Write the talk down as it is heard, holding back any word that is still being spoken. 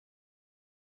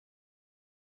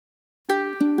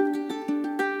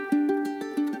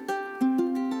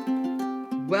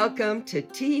Welcome to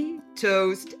Tea,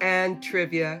 Toast, and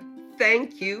Trivia.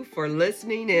 Thank you for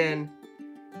listening in.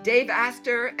 Dave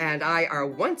Astor and I are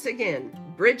once again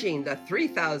bridging the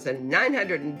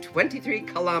 3,923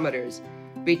 kilometers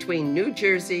between New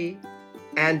Jersey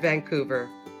and Vancouver.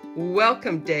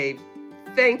 Welcome, Dave.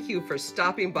 Thank you for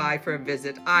stopping by for a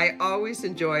visit. I always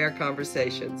enjoy our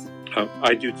conversations.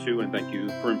 I do too, and thank you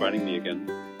for inviting me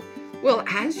again. Well,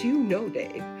 as you know,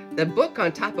 Dave, the book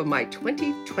on top of my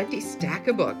 2020 stack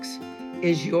of books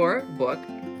is your book,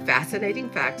 Fascinating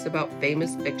Facts About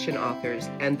Famous Fiction Authors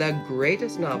and the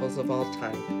Greatest Novels of All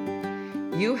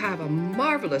Time. You have a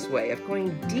marvelous way of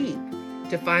going deep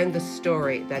to find the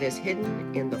story that is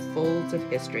hidden in the folds of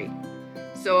history.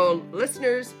 So,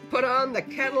 listeners, put on the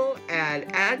kettle and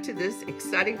add to this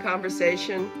exciting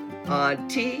conversation on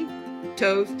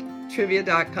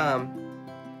teatoasttrivia.com.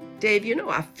 Dave,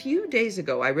 a few days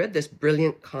ago, I read this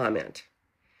brilliant comment.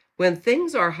 When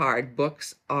things are hard,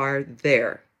 books are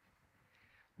there.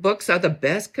 Books are the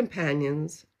best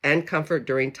companions and comfort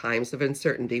during times of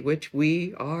uncertainty, which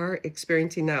we are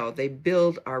experiencing now. They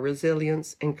build our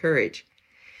resilience and courage.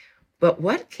 But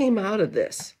what came out of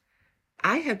this?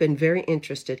 I have been very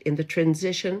interested in the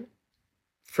transition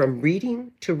from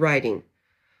reading to writing.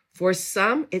 For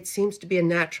some, it seems to be a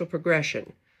natural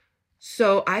progression.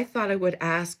 So I thought I would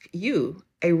ask you,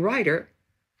 a writer,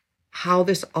 how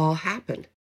this all happened.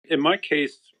 In my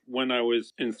case, when I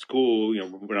was in school,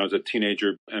 when I was a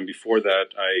teenager, and before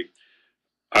that, I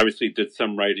obviously did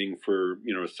some writing for,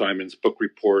 assignments, book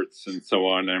reports, and so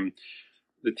on. And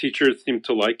the teachers seemed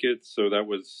to like it, so that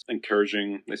was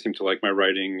encouraging. They seemed to like my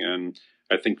writing, and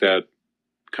I think that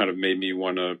kind of made me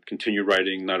want to continue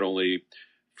writing, not only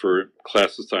for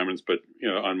class assignments, but,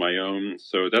 on my own.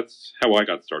 So that's how I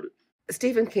got started.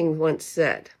 Stephen King once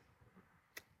said,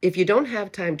 if you don't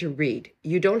have time to read,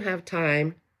 you don't have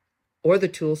time or the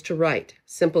tools to write.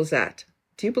 Simple as that.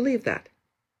 Do you believe that?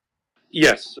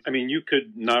 Yes. I mean, you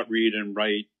could not read and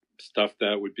write stuff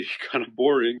that would be kind of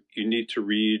boring. You need to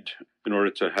read in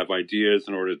order to have ideas,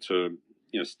 in order to,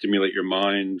 stimulate your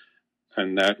mind.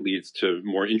 And that leads to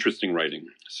more interesting writing.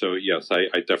 So, yes, I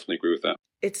definitely agree with that.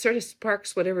 It sort of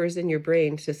sparks whatever is in your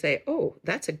brain to say, oh,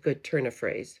 that's a good turn of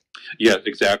phrase. Yeah,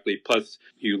 exactly. Plus,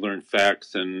 you learn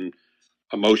facts and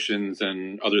emotions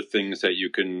and other things that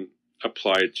you can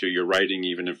apply to your writing,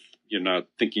 even if you're not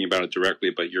thinking about it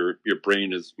directly, but your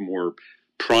brain is more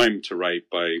primed to write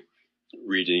by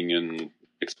reading and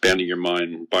expanding your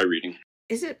mind by reading.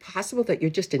 Is it possible that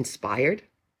you're just inspired,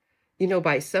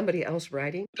 by somebody else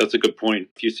writing? That's a good point.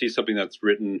 If you see something that's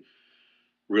written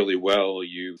really well,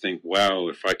 you think, wow,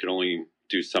 if I could only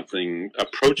do something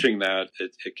approaching that,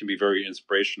 it can be very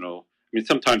inspirational. I mean,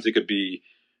 sometimes it could be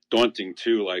daunting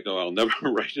too, like, oh, I'll never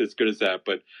write as good as that,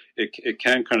 but it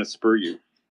can kind of spur you.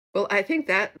 Well, I think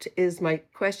that is my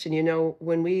question.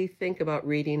 When we think about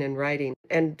reading and writing,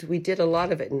 and we did a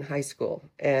lot of it in high school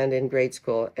and in grade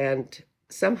school, and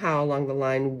somehow along the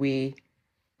line, we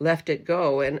left it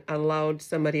go and allowed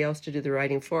somebody else to do the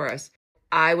writing for us.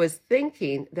 I was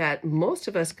thinking that most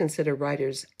of us consider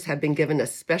writers have been given a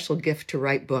special gift to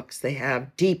write books. They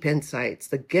have deep insights,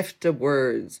 the gift of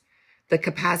words, the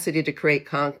capacity to create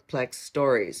complex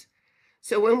stories.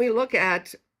 So when we look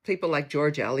at people like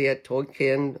George Eliot,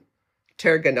 Tolkien,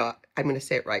 Turgenev, I'm going to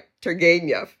say it right,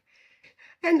 Turgenev,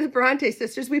 and the Bronte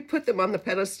sisters, we put them on the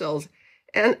pedestals.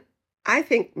 And I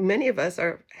think many of us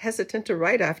are hesitant to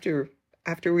write after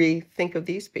we think of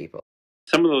these people.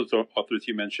 Some of those authors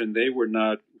you mentioned, they were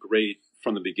not great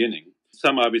from the beginning.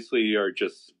 Some obviously are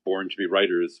just born to be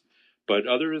writers, but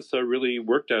others really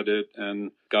worked at it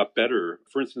and got better.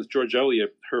 For instance, George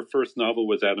Eliot, her first novel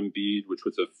was Adam Bede, which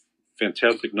was a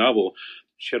fantastic novel.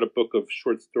 She had a book of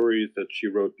short stories that she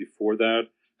wrote before that,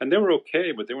 and they were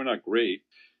okay, but they were not great.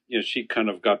 She kind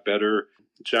of got better.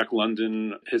 Jack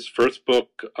London, his first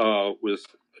book was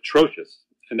atrocious,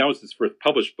 and that was his first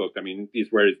published book. I mean,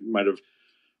 these writers might have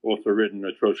also written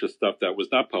atrocious stuff that was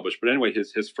not published. But anyway,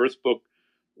 his first book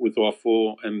was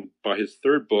awful. And by his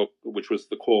third book, which was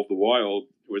The Call of the Wild,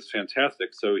 it was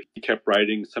fantastic. So he kept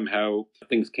writing. Somehow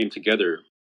things came together.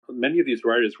 Many of these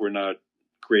writers were not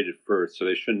great at first, so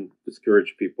they shouldn't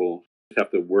discourage people. Just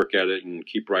have to work at it and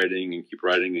keep writing and keep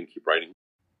writing and keep writing.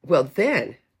 Well,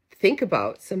 then think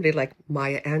about somebody like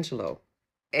Maya Angelou.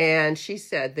 And she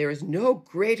said, there is no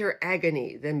greater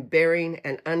agony than bearing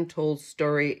an untold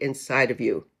story inside of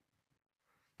you.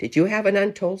 Did you have an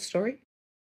untold story?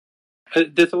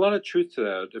 There's a lot of truth to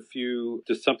that. If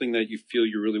there's something that you feel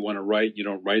you really want to write, you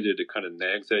don't write it, it kind of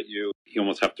nags at you. You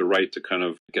almost have to write to kind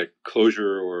of get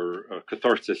closure or a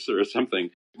catharsis or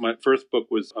something. My first book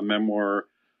was a memoir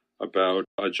about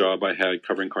a job I had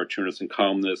covering cartoonists and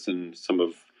columnists and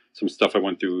some stuff I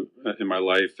went through in my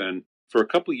life. And for a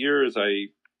couple of years, I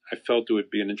felt it would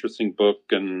be an interesting book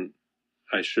and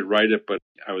I should write it, but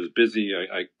I was busy.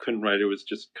 I couldn't write it. It was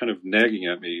just kind of nagging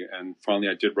at me. And finally,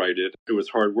 I did write it. It was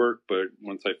hard work, but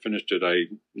once I finished it,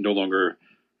 I no longer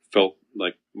felt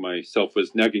like myself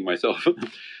was nagging myself.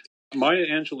 Maya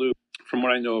Angelou, from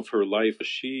what I know of her life,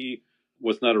 she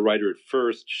was not a writer at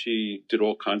first. She did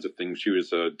all kinds of things. She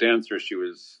was a dancer. She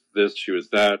was this, she was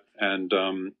that. And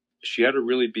she had to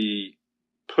really be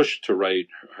pushed to write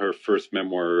her first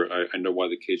memoir, I Know Why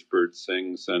the Caged Bird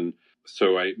Sings. And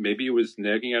so maybe it was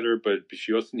nagging at her, but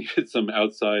she also needed some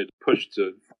outside push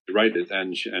to write it.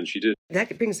 And she did.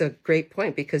 That brings a great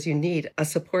point because you need a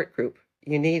support group.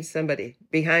 You need somebody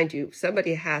behind you.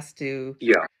 Somebody has to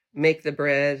make the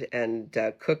bread and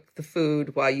cook the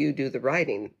food while you do the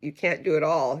writing. You can't do it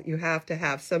all. You have to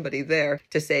have somebody there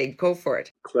to say, go for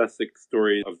it. Classic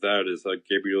story of that is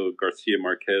Gabriel Garcia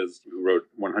Marquez, who wrote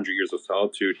 100 Years of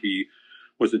Solitude. He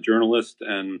was a journalist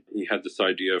and he had this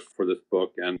idea for this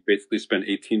book and basically spent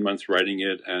 18 months writing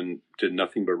it and did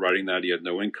nothing but writing that. He had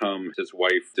no income. His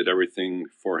wife did everything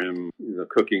for him, the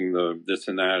cooking, the this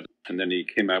and that. And then he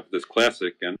came out with this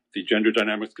classic, and the gender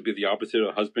dynamics could be the opposite.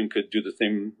 A husband could do the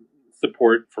same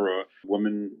support for a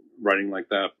woman writing like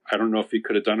that. I don't know if he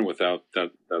could have done it without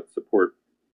that support.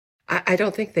 I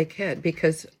don't think they can,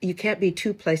 because you can't be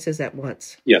two places at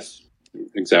once. Yes,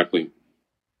 exactly.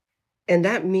 And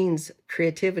that means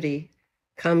creativity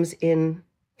comes in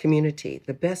community.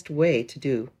 The best way to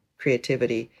do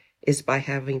creativity is by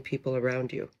having people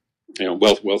around you. Yeah,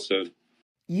 well said.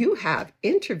 You have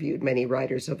interviewed many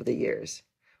writers over the years.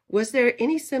 Was there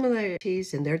any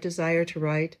similarities in their desire to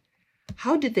write?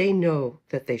 How did they know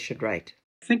that they should write?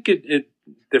 I think it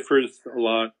differs a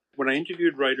lot. When I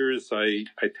interviewed writers, I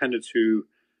tended to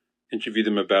interview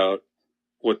them about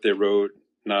what they wrote,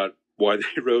 not why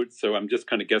they wrote. So I'm just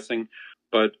kind of guessing.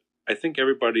 But I think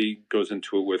everybody goes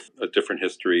into it with a different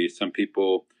history. Some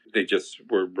people, they just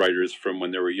were writers from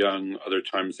when they were young. Other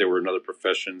times they were in other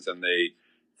professions and they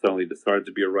suddenly decided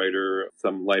to be a writer.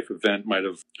 Some life event might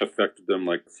have affected them,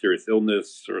 like serious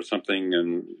illness or something,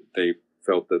 and they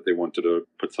felt that they wanted to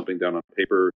put something down on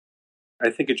paper. I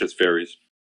think it just varies.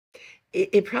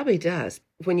 It probably does.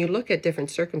 When you look at different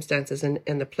circumstances and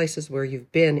the places where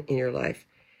you've been in your life,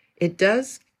 it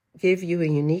does give you a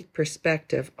unique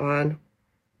perspective on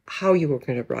how you were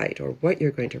going to write or what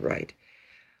you're going to write.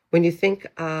 When you think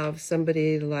of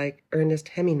somebody like Ernest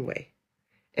Hemingway,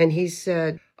 and he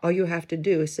said, all you have to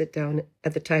do is sit down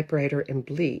at the typewriter and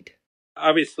bleed.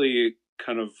 Obviously,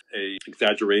 kind of a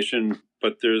exaggeration,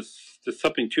 but there's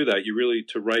something to that. You really,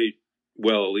 to write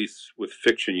well, at least with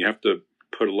fiction, you have to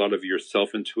put a lot of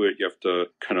yourself into it. You have to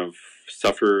kind of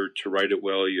suffer to write it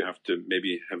well. You have to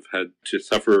maybe have had to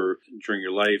suffer during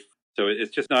your life. So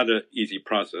it's just not an easy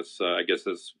process, I guess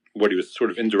is what he was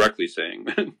sort of indirectly saying.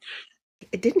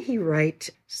 Didn't he write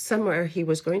somewhere he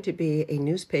was going to be a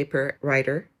newspaper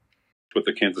writer? With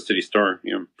the Kansas City Star,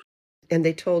 yeah. And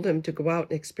they told him to go out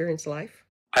and experience life?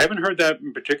 I haven't heard that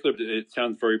in particular, but it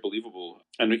sounds very believable.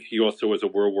 And he also was a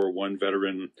World War I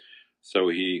veteran, so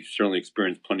he certainly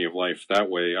experienced plenty of life that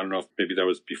way. I don't know if maybe that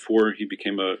was before he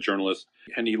became a journalist.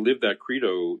 And he lived that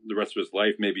credo the rest of his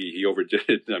life. Maybe he overdid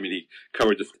it. I mean, he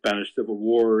covered the Spanish Civil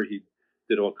War. He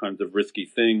did all kinds of risky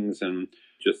things and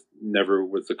just never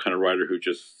was the kind of writer who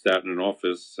just sat in an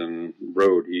office and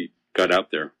wrote. He got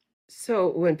out there. So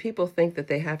when people think that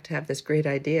they have to have this great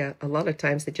idea, a lot of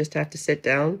times they just have to sit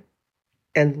down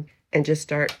and just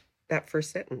start that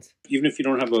first sentence. Even if you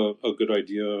don't have a good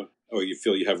idea or you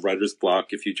feel you have writer's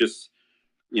block, if you just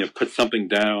put something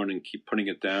down and keep putting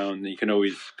it down, you can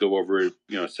always go over it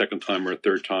a second time or a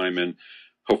third time and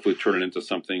hopefully turn it into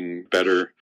something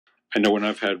better. I know when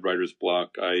I've had writer's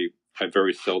block, I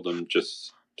very seldom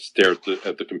just stare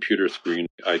at the computer screen.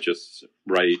 I just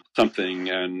write something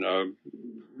and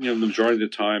the majority of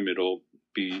the time it'll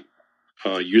be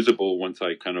usable once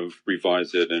I kind of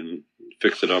revise it and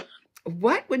fix it up.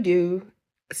 What would you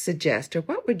suggest, or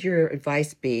what would your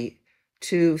advice be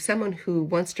to someone who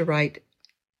wants to write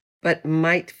but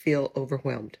might feel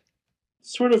overwhelmed?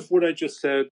 Sort of what I just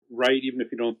said. Write even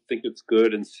if you don't think it's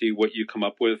good and see what you come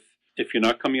up with. If you're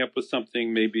not coming up with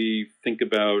something, maybe think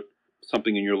about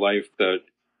something in your life that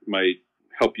might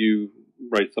help you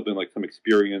write something, like some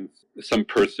experience, some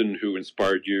person who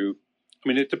inspired you. I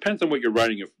mean, it depends on what you're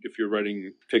writing. If you're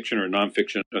writing fiction or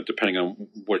nonfiction, depending on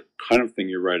what kind of thing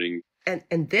you're writing.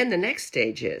 And then the next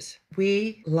stage is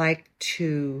we like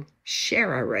to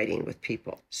share our writing with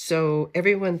people. So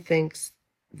everyone thinks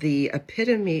the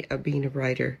epitome of being a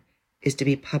writer is to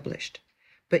be published.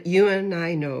 But you and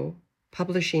I know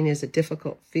publishing is a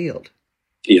difficult field.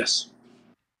 Yes.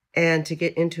 And to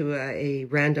get into a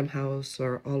Random House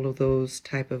or all of those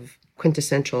type of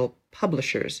quintessential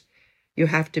publishers, you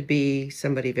have to be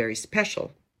somebody very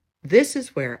special. This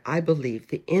is where I believe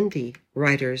the indie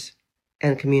writers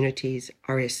and communities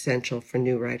are essential for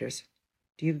new writers.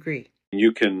 Do you agree?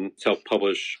 You can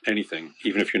self-publish anything.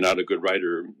 Even if you're not a good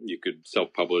writer, you could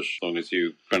self-publish as long as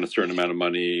you spend a certain amount of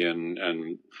money and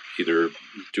either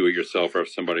do it yourself or have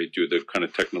somebody do the kind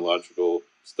of technological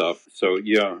stuff. So,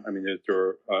 yeah, I mean,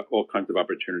 there are all kinds of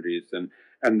opportunities. And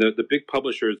the big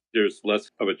publishers, there's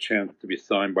less of a chance to be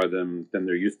signed by them than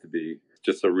there used to be. It's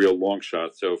just a real long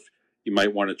shot. So if you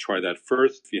might want to try that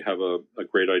first if you have a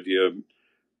great idea.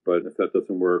 But if that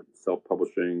doesn't work,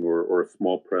 self-publishing or a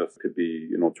small press could be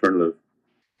an alternative.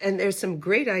 And there's some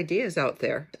great ideas out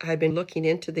there. I've been looking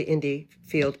into the indie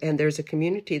field, and there's a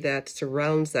community that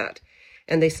surrounds that,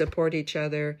 and they support each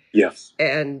other. Yes.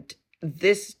 And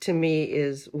this, to me,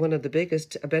 is one of the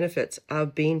biggest benefits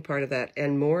of being part of that.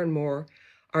 And more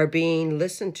are being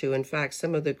listened to. In fact,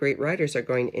 some of the great writers are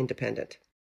going independent.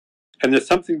 And there's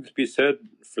something to be said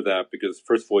for that, because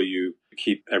first of all, you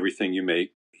keep everything you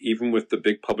make. Even with the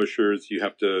big publishers, you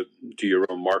have to do your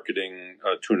own marketing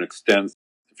to an extent.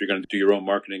 If you're going to do your own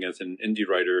marketing as an indie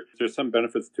writer, there's some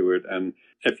benefits to it. And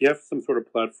if you have some sort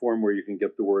of platform where you can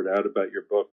get the word out about your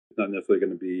book, it's not necessarily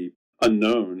going to be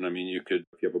unknown. I mean, you could,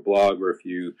 if you have a blog or if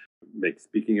you make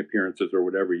speaking appearances or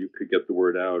whatever, you could get the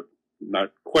word out.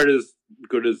 Not quite as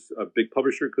good as a big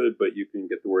publisher could, but you can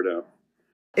get the word out.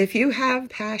 If you have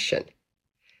passion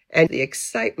and the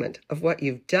excitement of what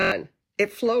you've done,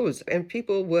 it flows, and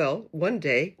people will one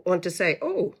day want to say,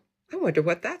 oh, I wonder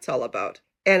what that's all about.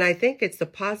 And I think it's the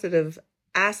positive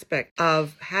aspect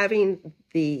of having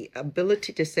the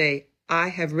ability to say, I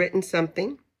have written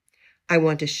something. I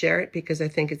want to share it because I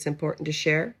think it's important to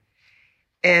share.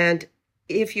 And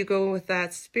if you go with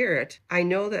that spirit, I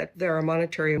know that there are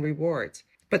monetary rewards.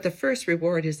 But the first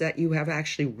reward is that you have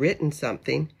actually written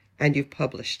something and you've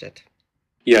published it.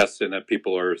 Yes, and that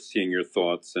people are seeing your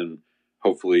thoughts and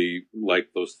hopefully like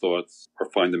those thoughts or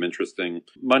find them interesting.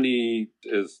 Money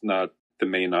is not the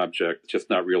main object, just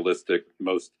not realistic.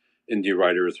 Most indie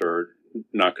writers are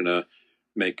not going to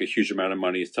make a huge amount of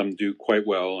money. Some do quite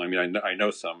well. I mean, I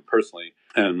know some personally,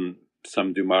 and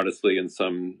some do modestly and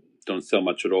some don't sell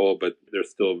much at all, but they're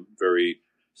still very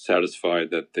satisfied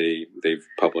that they've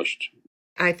published.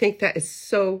 I think that is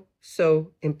so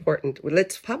important.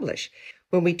 Let's publish.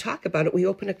 When we talk about it, we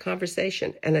open a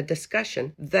conversation and a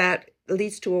discussion that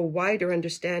leads to a wider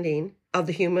understanding of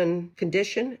the human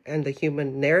condition and the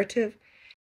human narrative.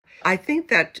 I think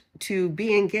that to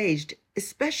be engaged,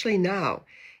 especially now,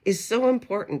 is so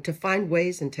important to find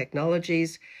ways and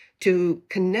technologies to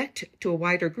connect to a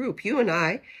wider group. You and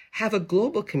I have a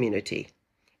global community,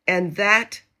 and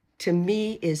that to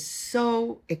me is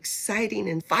so exciting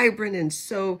and vibrant and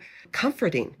so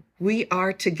comforting. We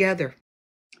are together.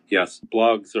 Yes,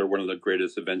 blogs are one of the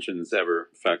greatest inventions ever.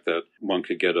 The fact that one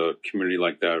could get a community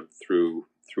like that through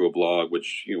a blog,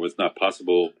 which was not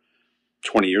possible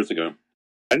 20 years ago.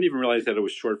 I didn't even realize that it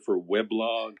was short for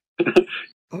weblog.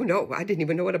 Oh, no, I didn't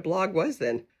even know what a blog was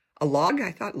then. A log?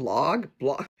 I thought blog.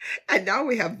 And now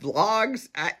we have blogs.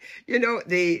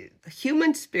 The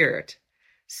human spirit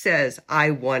says,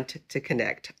 I want to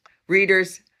connect.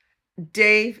 Readers,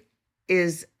 Dave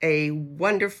is a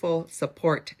wonderful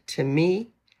support to me.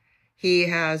 He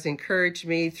has encouraged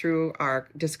me through our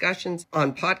discussions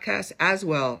on podcasts as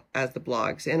well as the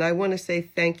blogs. And I want to say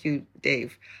thank you,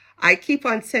 Dave. I keep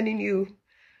on sending you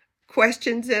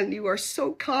questions, and you are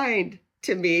so kind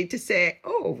to me to say,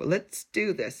 oh, let's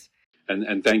do this.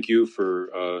 And thank you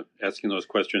for asking those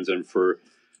questions and for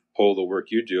all the work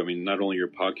you do. I mean, not only your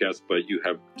podcast, but you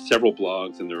have several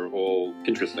blogs, and they're all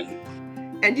interesting.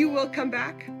 And you will come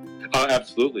back?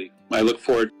 Absolutely. I look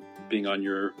forward to being on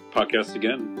your podcast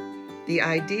again. The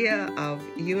idea of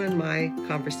you and my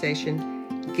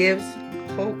conversation gives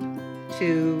hope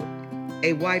to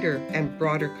a wider and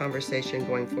broader conversation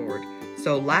going forward.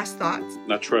 So last thoughts?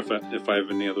 Not sure if I have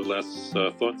any other last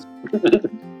thoughts.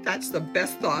 That's the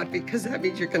best thought, because that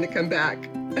means you're going to come back.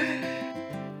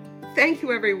 Thank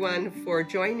you, everyone, for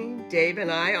joining Dave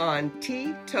and I on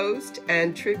Tea, Toast,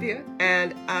 and Trivia.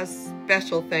 And a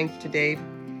special thanks to Dave.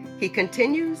 He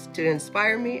continues to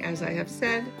inspire me, as I have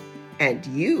said, and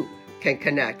you can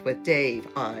connect with Dave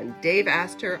on Dave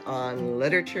Astor on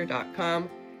literature.com.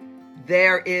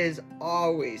 There is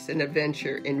always an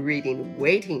adventure in reading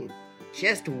waiting,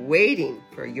 just waiting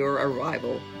for your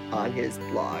arrival on his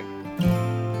blog.